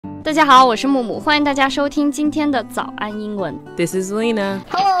大家好，我是木木，欢迎大家收听今天的早安英文。 This is Lena.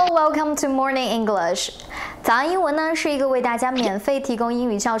 Hello, welcome to Morning English. 早安英文呢是一个为大家免费提供英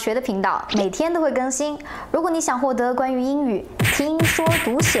语教学的频道，每天都会更新。如果你想获得关于英语听说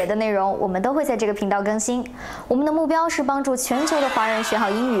读写的内容，我们都会在这个频道更新。我们的目标是帮助全球的华人学好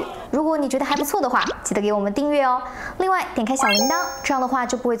英语。如果你觉得还不错的话，记得给我们订阅哦。另外点开小铃铛，这样的话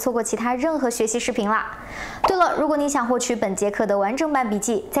就不会错过其他任何学习视频啦。对了，如果你想获取本节课的完整版笔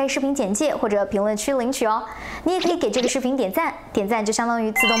记，在视频简介或者评论区领取哦。你也可以给这个视频点赞，点赞就相当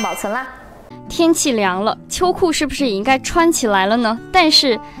于自动保存啦。天气凉了，秋裤是不是也应该穿起来了呢？但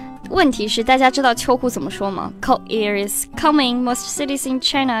是问题是，大家知道秋裤怎么说吗？ Cold air is coming. Most cities in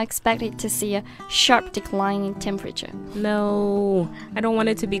China are expected to see a sharp decline in temperature. No, I don't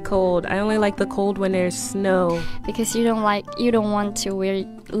want it to be cold. I only like the cold when there's snow. Because you don't want to wear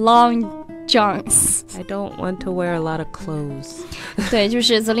long johns. I don't want to wear a lot of clothes. 对，就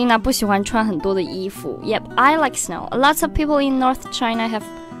是 Zelina 不喜欢穿很多的衣服。Yep, I like snow. Lots of people in North China have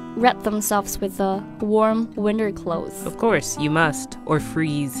wrapped themselves with the warm winter clothes. Of course, you must, or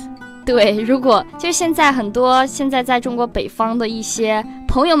freeze. 对，如果就是现在在中国北方的一些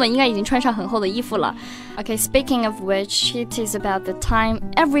朋友们应该已经穿上很厚的衣服了。Okay, speaking of which, it is about the time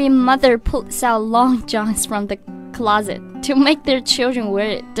every mother pulls out long johns from the closet to make their children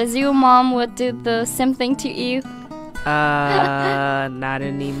wear it. Does your mom would do the same thing to you? Not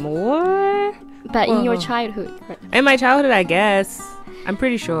anymore. But in your childhood, right? In my childhood, I guess. I'm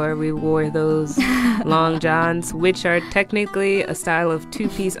pretty sure we wore those long johns, which are technically a style of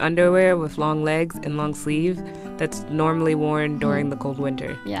two-piece underwear with long legs and long sleeves that's normally worn during the cold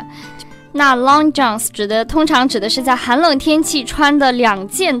winter. Yeah. 那 long johns 通常指的是在寒冷天气穿的2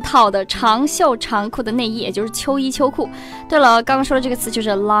件套的长袖长裤的内衣，也就是秋衣秋裤。对了，刚刚说的这个词就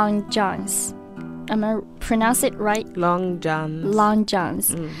是 long johns。I'm gonna pronounce it right? Long johns. Long johns.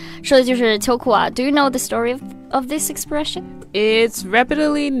 说的就是秋裤啊。Do you know the story of this expression? It's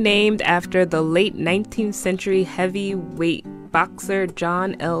reputedly named after the late 19th century heavyweight boxer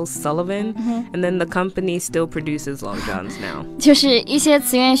John L. Sullivan, and then the company still produces long johns now. 就是一些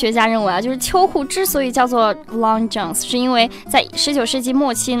词源学家认为啊，就是秋裤之所以叫做 long johns， 是因为在19世纪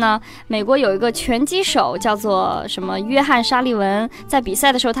末期呢，美国有一个拳击手叫做什么约翰沙利文，在比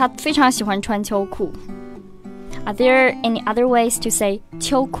赛的时候他非常喜欢穿秋裤。Are there any other ways to say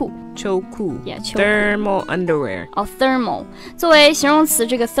秋裤？ 秋裤 Yeah, 秋裤 Thermal underwear. thermal 作为形容词，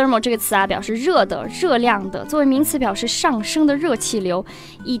这个 thermal 这个词啊，表示热的、热量的；作为名词，表示上升的热气流，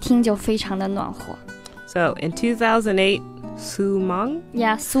一听就非常的暖和。So, in 2008, Su Mang,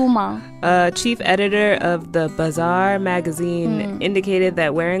 Yeah, 苏芒。 chief editor of the Bazaar magazine, indicated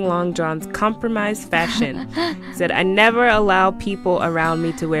that wearing long johns compromised fashion. He said, I never allow people around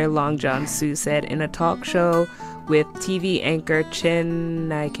me to wear long johns, Su said in a talk show with TV anchor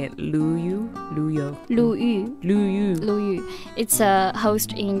Lu Yu. It's a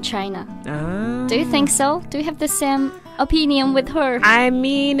host in China. Ah. Do you think so? Do you have the same opinion with her? I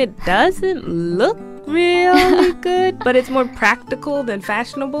mean, it doesn't look really good, but it's more practical than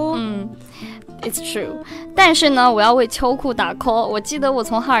fashionable. It's true. 但是呢，我要为秋裤打 call。我记得我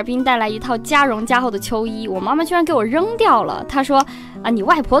从哈尔滨带来一套加绒加厚的秋衣，我妈妈居然给我扔掉了。她说啊，你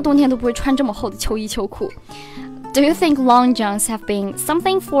外婆冬天都不会穿这么厚的秋衣秋裤。Do you think long johns have been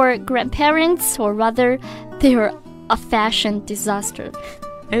something for grandparents, or rather they're a fashion disaster?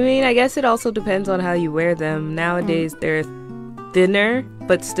 I mean, I guess it also depends on how you wear them. Nowadays, they're thinner,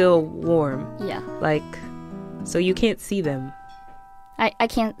 but still warm. Yeah. Like, so you can't see them. I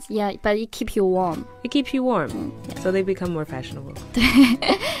can't, yeah, but it keep you warm. It keeps you warm, so they become more fashionable. 对，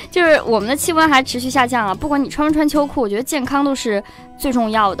就是我们的气温还持续下降啊，不管你穿不穿秋裤，我觉得健康都是最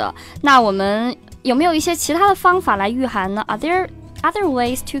重要的。那我们有没有一些其他的方法来御寒呢？ Are there other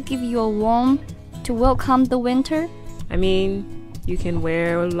ways to give you a warm to welcome the winter? I mean, you can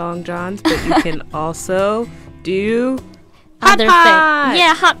wear long johns, but you can also do Other hot pot. thing.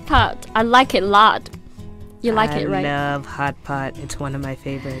 Yeah, hot pot. I like it a lot. You like it, right? I love hot pot. It's one of my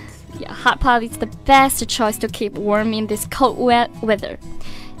favorites. Yeah, hot pot is the best choice to keep warm in this cold weather.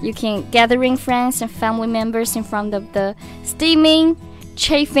 You can gather friends and family members in front of the steaming,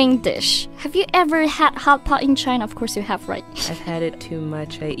 chafing dish. Have you ever had hot pot in China? Of course you have, right? I've had it too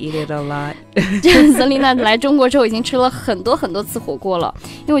much. I eat it a lot. Selina 来中国之后已经吃了很多次火锅了，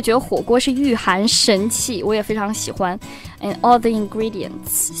因为我觉得火锅是御寒神器，我也非常喜欢。And all the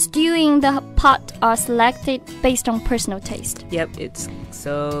ingredients stewing the pot are selected based on personal taste. Yep, it's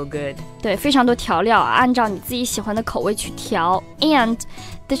so good. 对，非常多调料啊，按照你自己喜欢的口味去调。And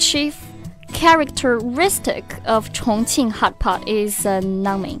the chief characteristic of Chongqing hot pot is a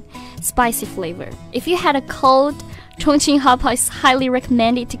numbing, spicy flavor. If you had a cold Chongqing hot pot is highly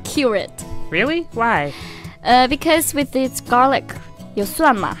recommended to cure it. Really? Why? Because with its garlic, 有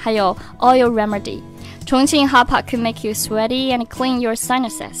蒜嘛，还有 oil remedy. Chongqing hot pot can make you sweaty and clean your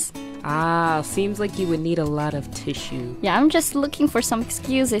sinuses. Ah, seems like you would need a lot of tissue. Yeah, I'm just looking for some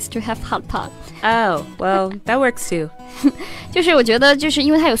excuses to have hot pot. Oh, well, that works too. 就是我觉得就是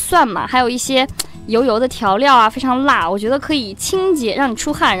因为它有蒜嘛，还有一些油油的调料啊，非常辣，我觉得可以清洁，让你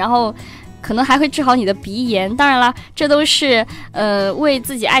出汗，然后可能还会治好你的鼻炎。当然啦，这都是为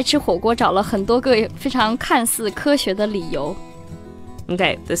自己爱吃火锅找了很多个非常看似科学的理由。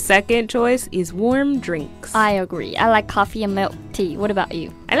Okay, the second choice is warm drinks. I agree. I like coffee and milk tea. What about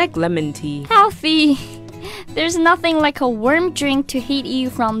you? I like lemon tea. Healthy. There's nothing like a warm drink to heat you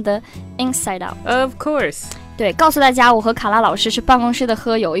from the inside out. Of course. 对，告诉大家，我和卡拉老师是办公室的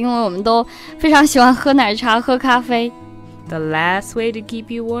喝友，因为我们都非常喜欢喝奶茶、喝咖啡。The last way to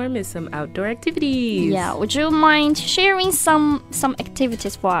keep you warm is some outdoor activities. Yeah, would you mind sharing some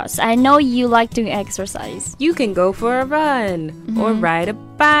activities for us? I know you like doing exercise. You can go for a run or ride a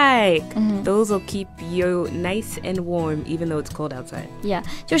bike. Those will keep you nice and warm even though it's cold outside. Yeah,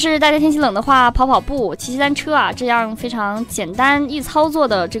 就是大家天气冷的话，跑跑步、骑骑单车啊，这样非常简单易操作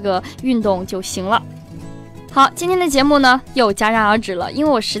的这个运动就行了。好，今天的节目呢又戛然而止了，因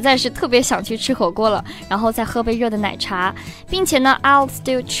为我实在是特别想去吃火锅了，然后再喝杯热的奶茶，并且呢 I'll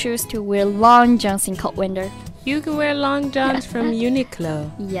still choose to wear long johns in cold winter. You can wear long johns from Uniqlo.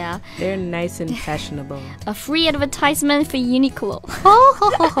 Yeah. They're nice and fashionable. A free advertisement for Uniqlo.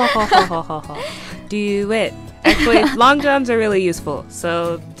 Do it. Actually, long johns are really useful.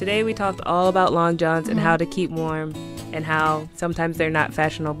 So today we talked all about long johns and how to keep warm and how sometimes they're not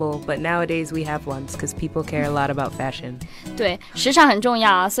fashionable, but nowadays we have ones because people care a lot about fashion. 对，时尚很重要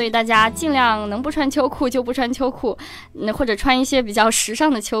啊，所以大家尽量能不穿秋裤就不穿秋裤，或者穿一些比较时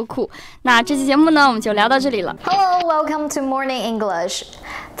尚的秋裤。那这期节目呢，我们就聊到这里了。Hello, welcome to Morning English.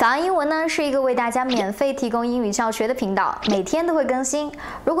 早安英文呢是一个为大家免费提供英语教学的频道，每天都会更新。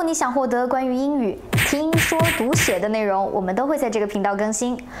如果你想获得关于英语听说读写的内容，我们都会在这个频道更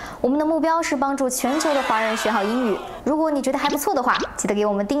新。我们的目标是帮助全球的华人学好英语。如果你觉得还不错的话，记得给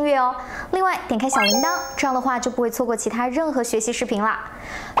我们订阅哦。另外，点开小铃铛，这样的话就不会错过其他任何学习视频啦。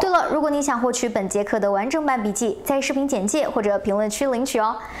对了，如果你想获取本节课的完整版笔记，在视频简介或者评论区领取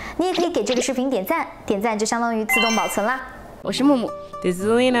哦。你也可以给这个视频点赞，点赞就相当于自动保存啦。我是木木， This is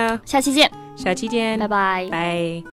Alina. 下期见，下期见，拜拜。拜。